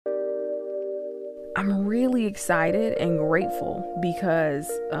I'm really excited and grateful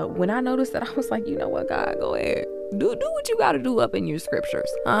because when I noticed that, I was like, you know what, God, go ahead. Do what you got to do up in your scriptures,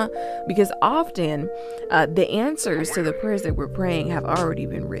 huh? Because often the answers to the prayers that we're praying have already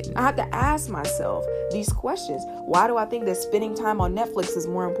been written. I have to ask myself these questions. Why do I think that spending time on Netflix is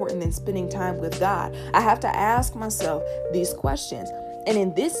more important than spending time with God? I have to ask myself these questions. And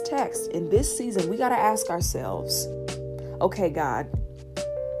in this text, in this season, we got to ask ourselves, okay, God,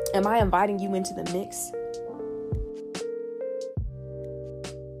 am I inviting you into the mix?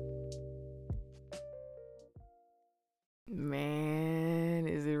 Man,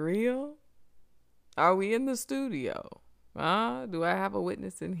 is it real? Are we in the studio? Do I have a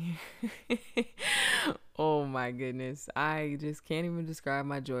witness in here? Oh my goodness. I just can't even describe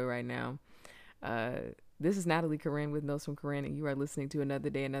my joy right now. This is Natalie Corrin with Notes from Corrin, and you are listening to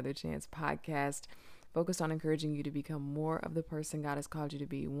Another Day, Another Chance podcast focused on encouraging you to become more of the person God has called you to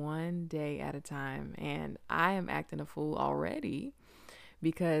be, one day at a time. And I am acting a fool already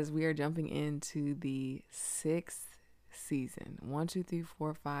because we are jumping into the sixth season. 1, 2, 3,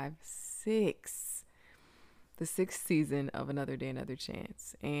 4, 5, 6. The sixth season of Another Day, Another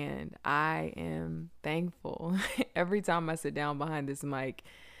Chance. And I am thankful every time I sit down behind this mic.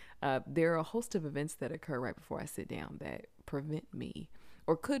 There are a host of events that occur right before I sit down that prevent me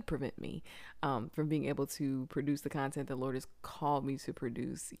or could prevent me from being able to produce the content the Lord has called me to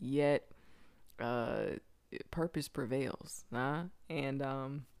produce. Yet purpose prevails, huh?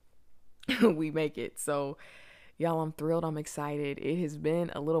 And we make it. So y'all, I'm thrilled. I'm excited. It has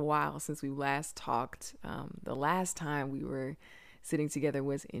been a little while since we last talked. The last time we were sitting together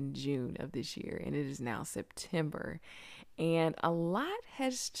was in June of this year, and it is now September. And a lot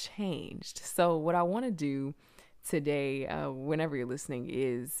has changed. So what I want to do today, whenever you're listening,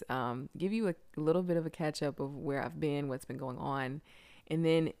 is give you a little bit of a catch up of where I've been, what's been going on, and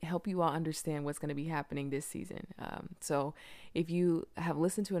then help you all understand what's going to be happening this season. So if you have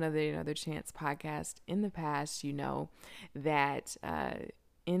listened to Another Chance podcast in the past, you know that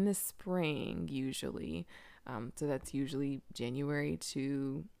in the spring, usually, so that's usually January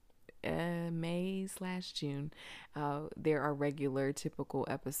to May/June, there are regular typical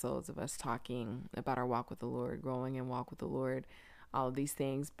episodes of us talking about our walk with the Lord, growing and walk with the Lord, all of these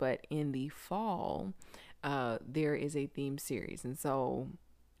things. But in the fall, there is a theme series. And so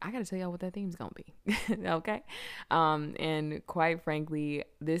I got to tell y'all what that theme's going to be. Okay. And quite frankly,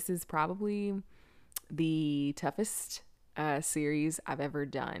 this is probably the toughest series I've ever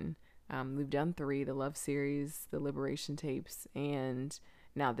done. We've done 3, the Love series, the Liberation tapes, and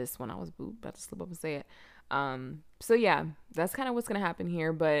now this one. I was about to slip up and say it. So yeah, that's kind of what's going to happen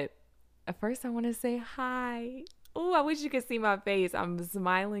here. But at first I want to say hi. Oh, I wish you could see my face. I'm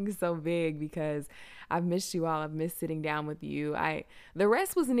smiling so big because I've missed you all. I've missed sitting down with you. The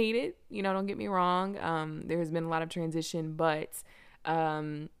rest was needed, don't get me wrong. There has been a lot of transition, but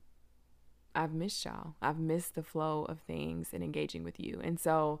I've missed y'all. I've missed the flow of things and engaging with you. And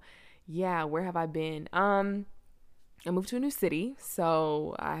so, yeah, where have I been? I moved to a new city,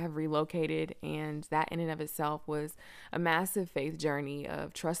 so I have relocated, and that in and of itself was a massive faith journey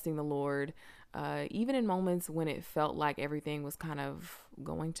of trusting the Lord, even in moments when it felt like everything was kind of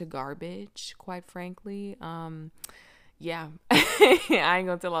going to garbage, quite frankly. Yeah, I ain't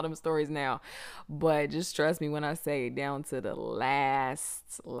gonna tell all them stories now, but just trust me when I say down to the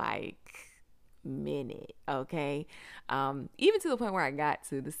last, minute, okay? Even to the point where I got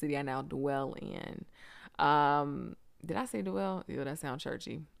to the city I now dwell in. Did I say dwell? Ew, that sounds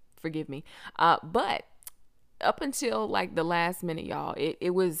churchy. Forgive me. But up until the last minute, y'all,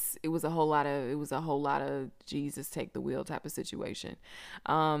 it was a whole lot of Jesus take the wheel type of situation.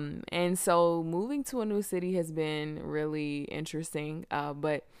 And so moving to a new city has been really interesting.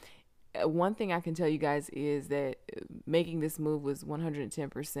 But one thing I can tell you guys is that making this move was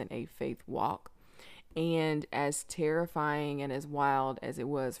 110% a faith walk. And as terrifying and as wild as it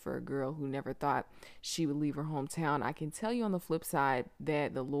was for a girl who never thought she would leave her hometown, I can tell you on the flip side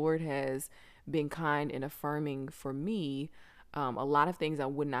that the Lord has been kind and affirming for me. A lot of things I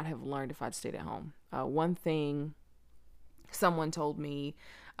would not have learned if I'd stayed at home. One thing someone told me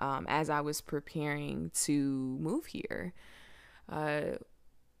as I was preparing to move here,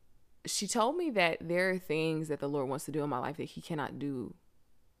 she told me that there are things that the Lord wants to do in my life that he cannot do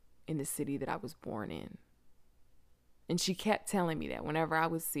in the city that I was born in. And she kept telling me that whenever I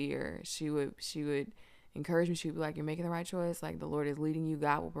would see her, she would encourage me. She would be like, you're making the right choice. Like, the Lord is leading you.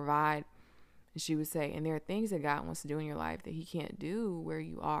 God will provide. And she would say, and there are things that God wants to do in your life that he can't do where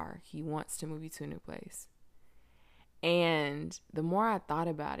you are. He wants to move you to a new place. And the more I thought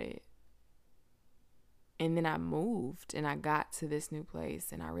about it, and then I moved and I got to this new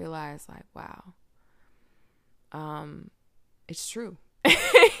place and I realized, wow, it's true.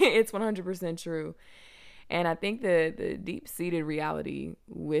 It's 100% true. And I think the deep-seated reality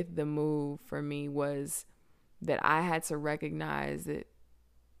with the move for me was that I had to recognize that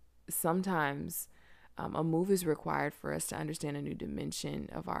sometimes a move is required for us to understand a new dimension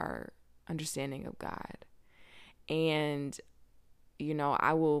of our understanding of God. And,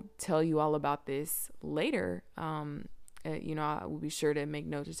 I will tell you all about this later. I will be sure to make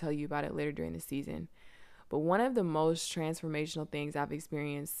note to tell you about it later during the season. But one of the most transformational things I've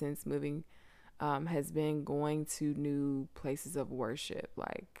experienced since moving has been going to new places of worship.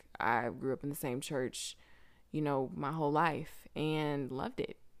 Like, I grew up in the same church, my whole life and loved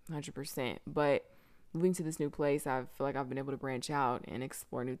it 100%. But moving to this new place, I feel like I've been able to branch out and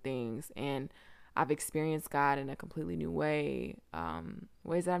explore new things. And I've experienced God in a completely new way,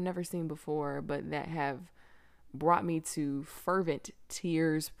 ways that I've never seen before, but that have brought me to fervent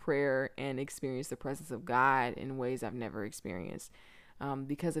tears, prayer, and experience the presence of God in ways I've never experienced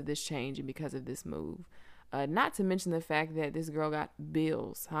because of this change and because of this move. Not to mention the fact that this girl got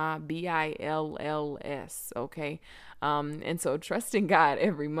bills, bills, okay? And so trusting God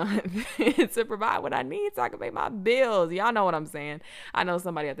every month to provide what I need so I can pay my bills. Y'all know what I'm saying. I know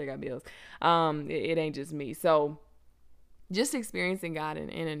somebody out there got bills. It ain't just me. So just experiencing God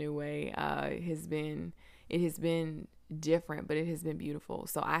in a new way has been different, but it has been beautiful.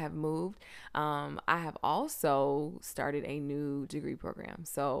 So I have moved. I have also started a new degree program.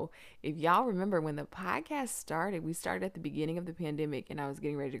 So if y'all remember when the podcast started, we started at the beginning of the pandemic and I was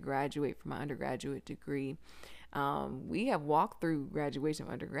getting ready to graduate from my undergraduate degree. We have walked through graduation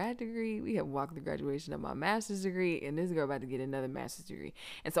of undergrad degree. We have walked through graduation of my master's degree, and this girl about to get another master's degree.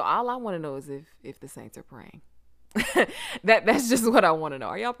 And so all I want to know is if the saints are praying. That's just what I want to know.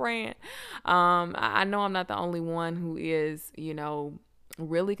 Are y'all praying? I know I'm not the only one who is,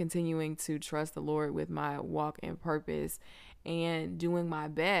 really continuing to trust the Lord with my walk and purpose and doing my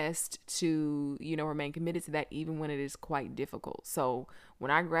best to, remain committed to that even when it is quite difficult. So when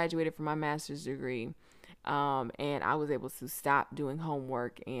I graduated from my master's degree, and I was able to stop doing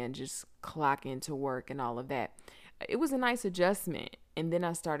homework and just clock into work and all of that, it was a nice adjustment. And then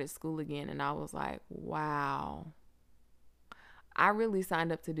I started school again and I was like, wow, I really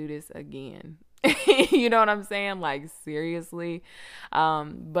signed up to do this again. You know what I'm saying? Like, seriously.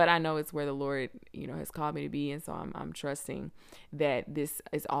 But I know it's where the Lord, has called me to be. And so I'm trusting that this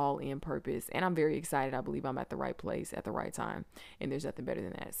is all in purpose. And I'm very excited. I believe I'm at the right place at the right time. And there's nothing better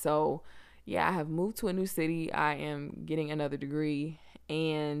than that. So yeah, I have moved to a new city. I am getting another degree.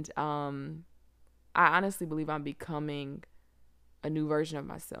 And I honestly believe I'm becoming a new version of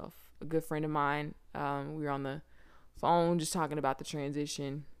myself. A good friend of mine, we were on the phone just talking about the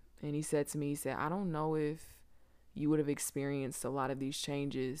transition, and he said to me, I don't know if you would have experienced a lot of these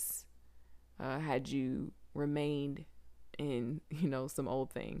changes had you remained in, some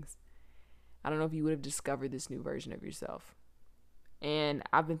old things. I don't know if you would have discovered this new version of yourself. And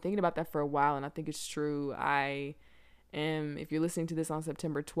I've been thinking about that for a while, and I think it's true. If you're listening to this on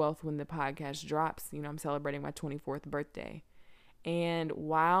September 12th when the podcast drops, I'm celebrating my 24th birthday. And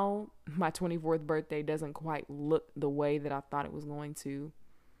while my 24th birthday doesn't quite look the way that I thought it was going to,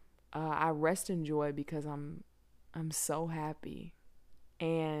 I rest in joy because I'm so happy.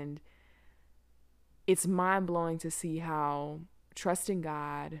 And it's mind-blowing to see how trusting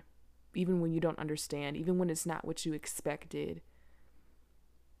God, even when you don't understand, even when it's not what you expected,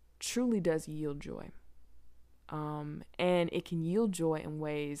 truly does yield joy. And it can yield joy in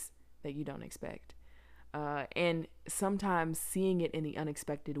ways that you don't expect. And sometimes seeing it in the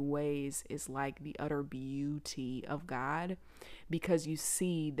unexpected ways is like the utter beauty of God, because you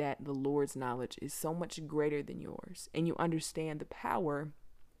see that the Lord's knowledge is so much greater than yours, and you understand the power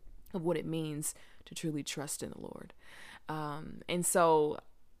of what it means to truly trust in the Lord. And so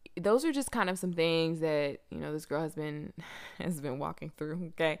those are just kind of some things that, this girl has been walking through.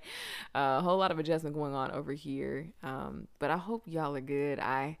 Okay. A whole lot of adjustment going on over here. But I hope y'all are good.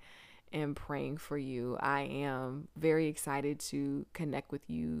 I am praying for you. I am very excited to connect with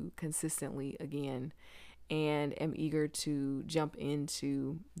you consistently again, and am eager to jump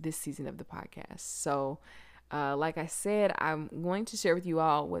into this season of the podcast. So, like I said, I'm going to share with you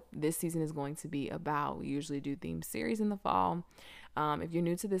all what this season is going to be about. We usually do theme series in the fall. If you're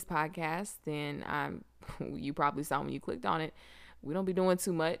new to this podcast, then you probably saw when you clicked on it, we don't be doing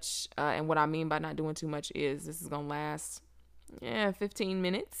too much. And what I mean by not doing too much is this is going to last 15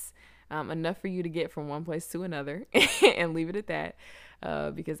 minutes. Enough for you to get from one place to another and leave it at that,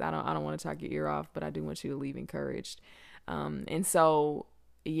 because I don't want to talk your ear off, but I do want you to leave encouraged. And so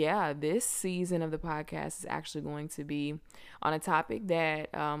yeah, this season of the podcast is actually going to be on a topic that,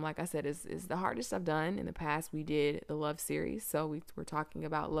 like I said, is the hardest I've done. In the past, we did the love series. So we're talking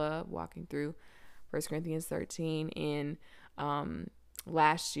about love, walking through 1 Corinthians 13. In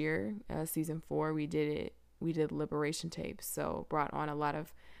last year, season 4, we did liberation tapes. So brought on a lot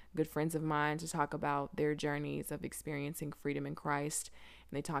of good friends of mine to talk about their journeys of experiencing freedom in Christ.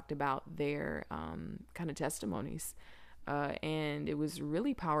 And they talked about their kind of testimonies. And it was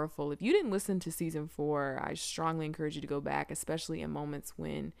really powerful. If you didn't listen to season 4, I strongly encourage you to go back, especially in moments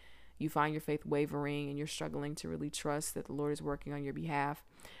when you find your faith wavering and you're struggling to really trust that the Lord is working on your behalf.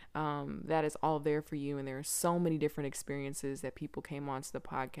 That is all there for you. And there are so many different experiences that people came onto the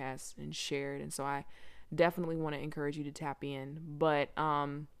podcast and shared. And so I definitely want to encourage you to tap in. But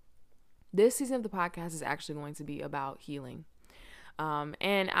this season of the podcast is actually going to be about healing.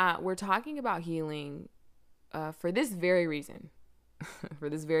 And we're talking about healing for this very reason. For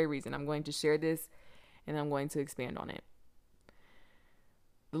this very reason, I'm going to share this and I'm going to expand on it.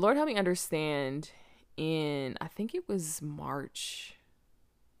 The Lord helped me understand in, I think it was March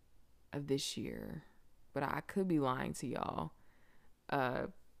of this year, but I could be lying to y'all.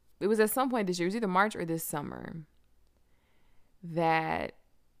 It was at some point this year, it was either March or this summer, that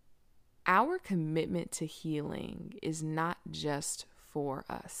our commitment to healing is not just for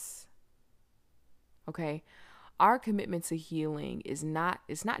us. Okay? Our commitment to healing it's not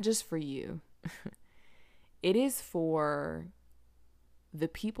just for you. It is for the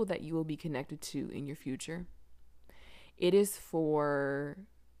people that you will be connected to in your future. It is for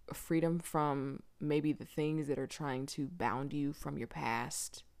freedom from maybe the things that are trying to bound you from your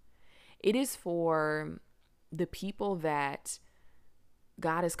past. It is for the people that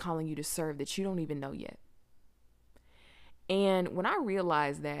God is calling you to serve that you don't even know yet. And when I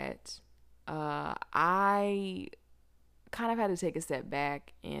realized that, I kind of had to take a step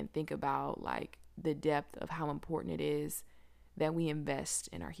back and think about like the depth of how important it is that we invest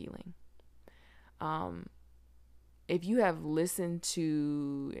in our healing. If you have listened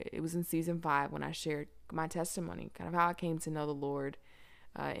to, it was in season 5 when I shared my testimony, kind of how I came to know the Lord,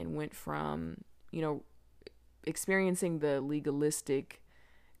 and went from, experiencing the legalistic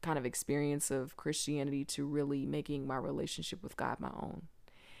kind of experience of Christianity to really making my relationship with God my own.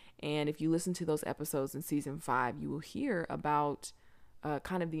 And if you listen to those episodes in season 5, you will hear about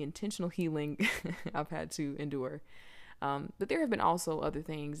kind of the intentional healing I've had to endure. But there have been also other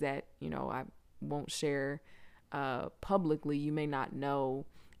things that, I won't share publicly. You may not know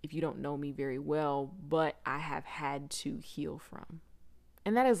if you don't know me very well, but I have had to heal from.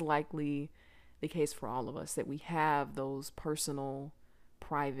 And that is likely the case for all of us, that we have those personal,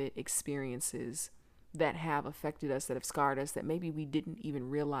 private experiences that have affected us, that have scarred us, that maybe we didn't even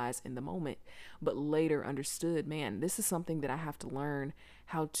realize in the moment, but later understood, man, this is something that I have to learn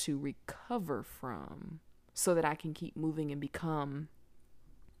how to recover from so that I can keep moving and become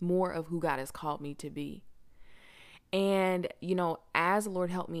more of who God has called me to be. And, as the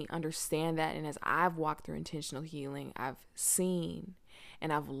Lord helped me understand that, and as I've walked through intentional healing, I've seen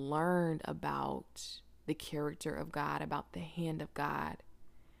and I've learned about the character of God, about the hand of God.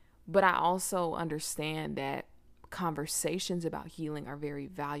 But I also understand that conversations about healing are very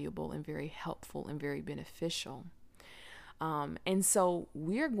valuable and very helpful and very beneficial. And so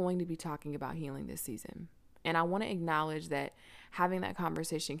we're going to be talking about healing this season. And I want to acknowledge that having that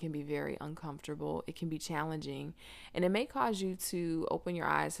conversation can be very uncomfortable. It can be challenging, and it may cause you to open your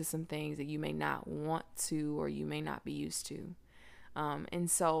eyes to some things that you may not want to, or you may not be used to. And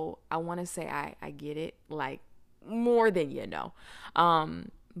so I want to say I get it, like more than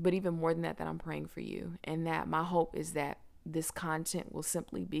but even more than that I'm praying for you, and that my hope is that this content will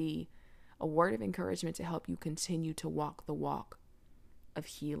simply be a word of encouragement to help you continue to walk the walk of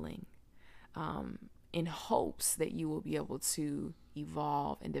healing, in hopes that you will be able to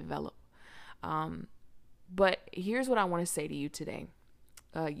evolve and develop. But here's what I want to say to you today.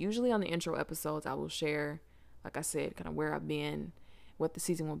 Usually on the intro episodes, I will share, like I said, kind of where I've been, what the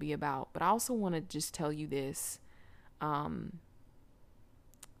season will be about. But I also want to just tell you this. I'm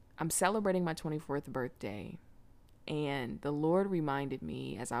celebrating my 24th birthday, and the Lord reminded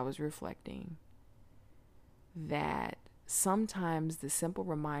me as I was reflecting that sometimes the simple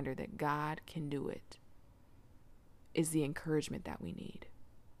reminder that God can do it is the encouragement that we need.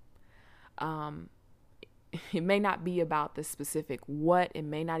 It may not be about the specific what, it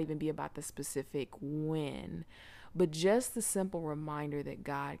may not even be about the specific when, but just the simple reminder that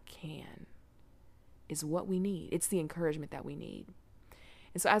God can is what we need. It's the encouragement that we need.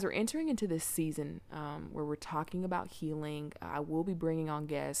 And so as we're entering into this season where we're talking about healing, I will be bringing on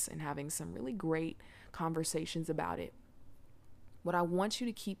guests and having some really great conversations about it. what I want you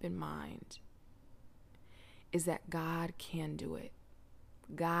to keep in mind is that God can do it.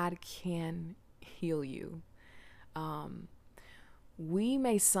 God can heal you. We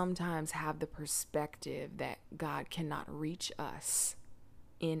may sometimes have the perspective that God cannot reach us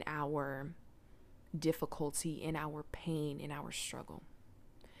in our difficulty, in our pain, in our struggle.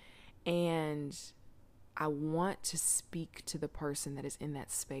 And I want to speak to the person that is in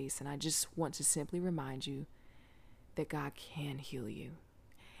that space. And I just want to simply remind you that God can heal you,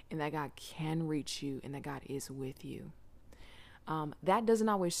 and that God can reach you, and that God is with you. That doesn't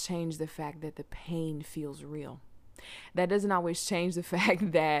always change the fact that the pain feels real. That doesn't always change the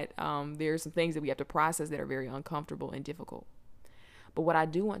fact that there are some things that we have to process that are very uncomfortable and difficult. But what I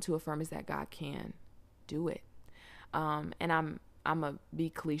do want to affirm is that God can do it. And I'm going to be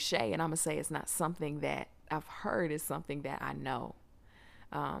cliche, and I'm going to say it's not something that I've heard, it's something that I know.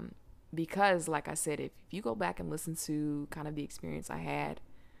 Because like I said, if you go back and listen to kind of the experience I had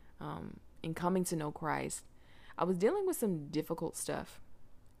in coming to know Christ, I was dealing with some difficult stuff.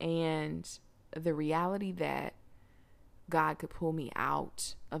 And the reality that God could pull me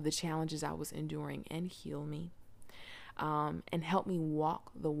out of the challenges I was enduring and heal me, and help me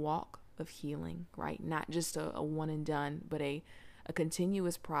walk the walk of healing, right? Not just a one and done, but a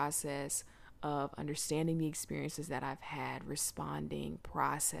continuous process of understanding the experiences that I've had, responding,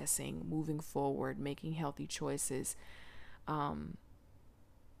 processing, moving forward, making healthy choices.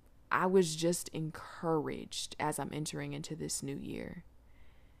 I was just encouraged as I'm entering into this new year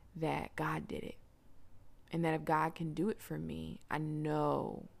that God did it. And that if God can do it for me, I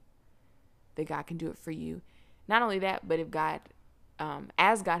know that God can do it for you. Not only that, but if God,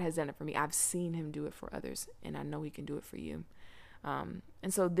 as God has done it for me, I've seen him do it for others, and I know he can do it for you. And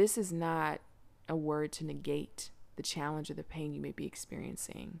so this is not a word to negate the challenge or the pain you may be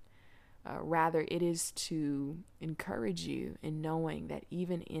experiencing. Rather, it is to encourage you in knowing that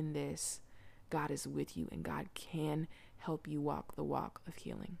even in this, God is with you, and God can help you walk the walk of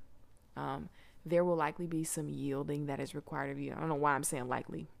healing. There will likely be some yielding that is required of you. I don't know why I'm saying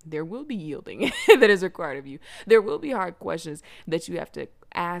likely. There will be yielding that is required of you. There will be hard questions that you have to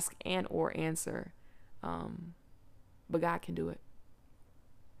ask and or answer. But God can do it.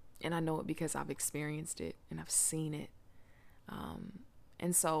 And I know it because I've experienced it and I've seen it.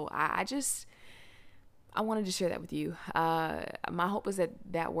 And so I wanted to share that with you. My hope is that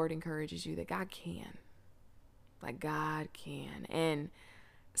that word encourages you, that God can. Like God can. And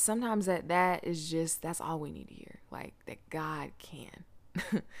sometimes that is just, that's all we need to hear. Like that God can.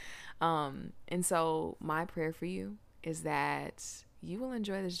 And so my prayer for you is that you will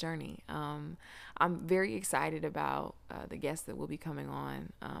enjoy this journey. I'm very excited about the guests that will be coming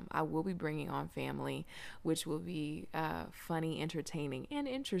on. I will be bringing on family, which will be funny, entertaining, and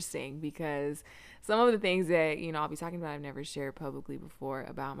interesting, because some of the things that, I'll be talking about I've never shared publicly before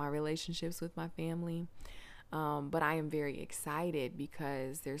about my relationships with my family. But I am very excited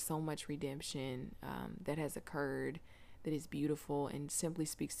because there's so much redemption that has occurred that is beautiful and simply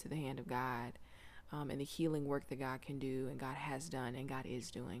speaks to the hand of God. And the healing work that God can do and God has done and God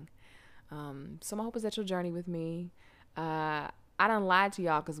is doing. So my hope is that you'll journey with me. I done lied to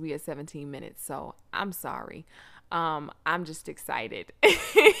y'all because we had 17 minutes, so I'm sorry. I'm just excited.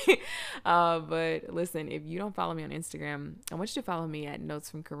 But listen, if you don't follow me on Instagram, I want you to follow me at Notes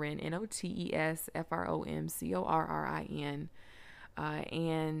from Corrin, NOTESFROMCORRIN.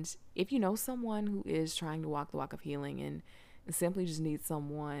 And if you know someone who is trying to walk the walk of healing and simply just needs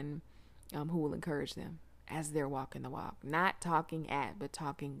someone who will encourage them as they're walking the walk, not talking at, but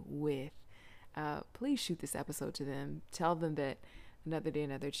talking with, please shoot this episode to them. Tell them that Another Day,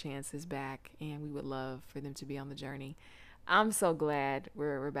 Another Chance is back, and we would love for them to be on the journey. I'm so glad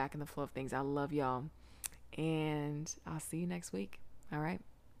we're back in the flow of things. I love y'all, and I'll see you next week. All right.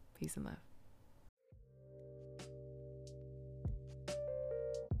 Peace and love.